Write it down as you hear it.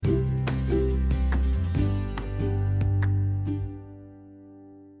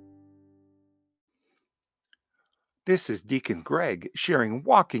This is Deacon Greg sharing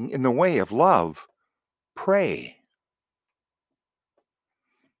Walking in the Way of Love. Pray.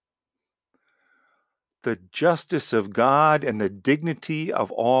 The justice of God and the dignity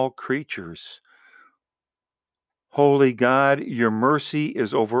of all creatures. Holy God, your mercy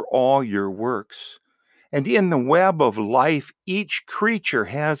is over all your works. And in the web of life, each creature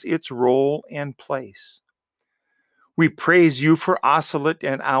has its role and place. We praise you for ocelot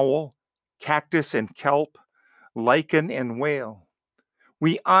and owl, cactus and kelp, lichen and whale.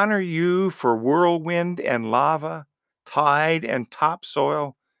 We honor you for whirlwind and lava, tide and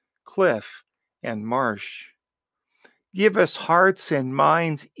topsoil, cliff and marsh. Give us hearts and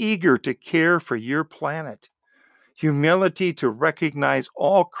minds eager to care for your planet, humility to recognize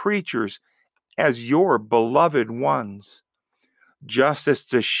all creatures as your beloved ones, justice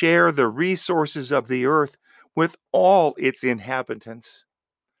to share the resources of the earth with all its inhabitants,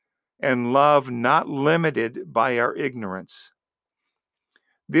 and love not limited by our ignorance.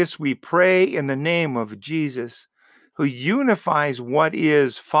 This we pray in the name of Jesus, who unifies what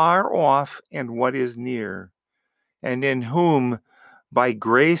is far off and what is near, and in whom, by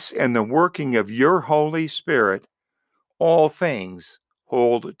grace and the working of your Holy Spirit, all things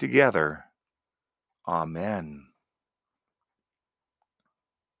hold together. Amen.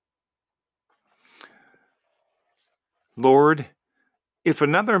 Lord, if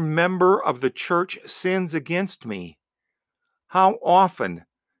another member of the church sins against me, how often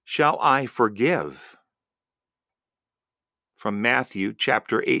shall I forgive? From Matthew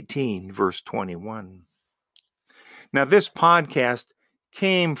chapter 18, verse 21. Now, this podcast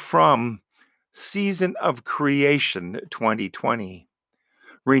came from Season of Creation 2020,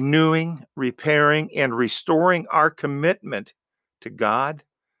 renewing, repairing, and restoring our commitment to God,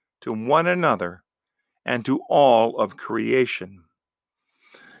 to one another, and to all of creation.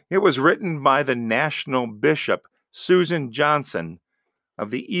 It was written by the National Bishop Susan Johnson of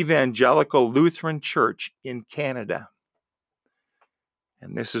the Evangelical Lutheran Church in Canada.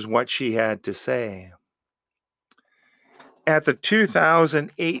 And this is what she had to say. At the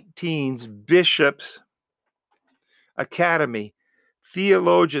 2018's Bishops Academy,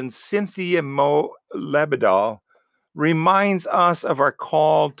 theologian Cynthia Mo Lebedal reminds us of our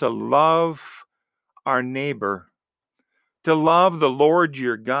call to love our neighbor, to love the Lord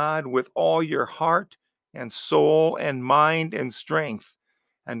your God with all your heart and soul and mind and strength,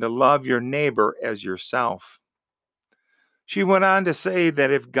 and to love your neighbor as yourself. She went on to say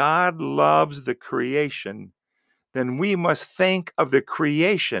that if God loves the creation, then we must think of the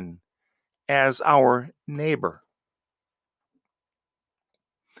creation as our neighbor.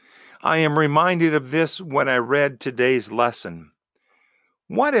 I am reminded of this when I read today's lesson.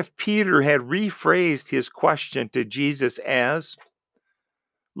 What if Peter had rephrased his question to Jesus as,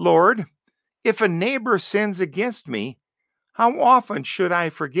 Lord, if a neighbor sins against me, how often should I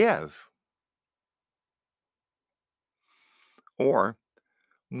forgive? Or,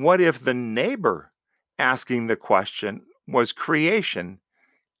 what if the neighbor asking the question was creation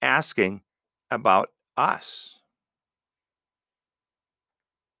asking about us?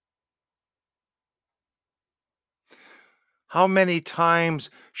 How many times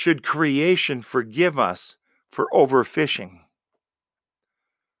should creation forgive us for overfishing,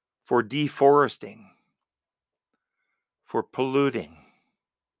 for deforesting, for polluting,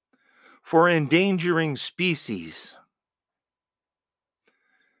 for endangering species,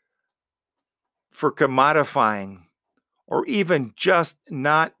 for commodifying, or even just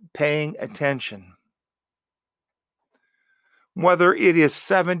not paying attention? Whether it is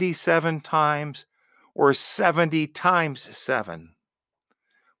 77 times or 70 times 7,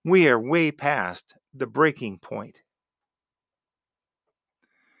 we are way past the breaking point.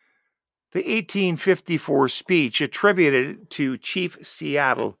 The 1854 speech attributed to Chief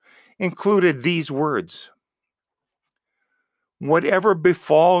Seattle included these words: Whatever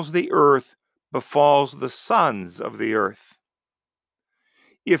befalls the earth befalls the sons of the earth.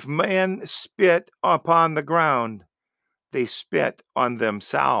 If men spit upon the ground, they spit on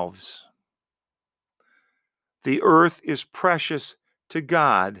themselves. The earth is precious to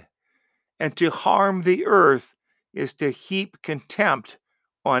God, and to harm the earth is to heap contempt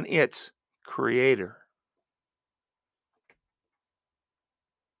on its creator.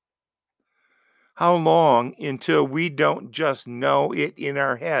 How long until we don't just know it in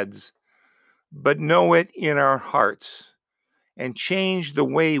our heads, but know it in our hearts and change the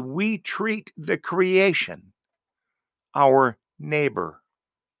way we treat the creation, our neighbor?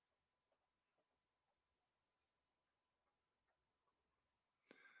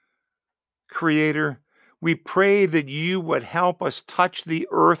 Creator, we pray that you would help us touch the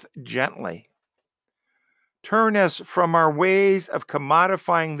earth gently, Turn us from our ways of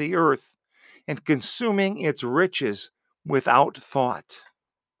commodifying the earth and consuming its riches without thought.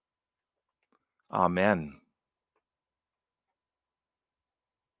 Amen.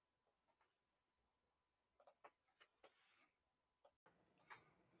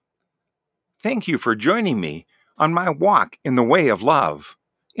 Thank you for joining me on my walk in the way of love.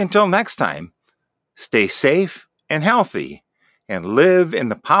 Until next time, stay safe and healthy and live in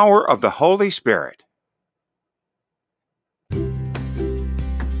the power of the Holy Spirit.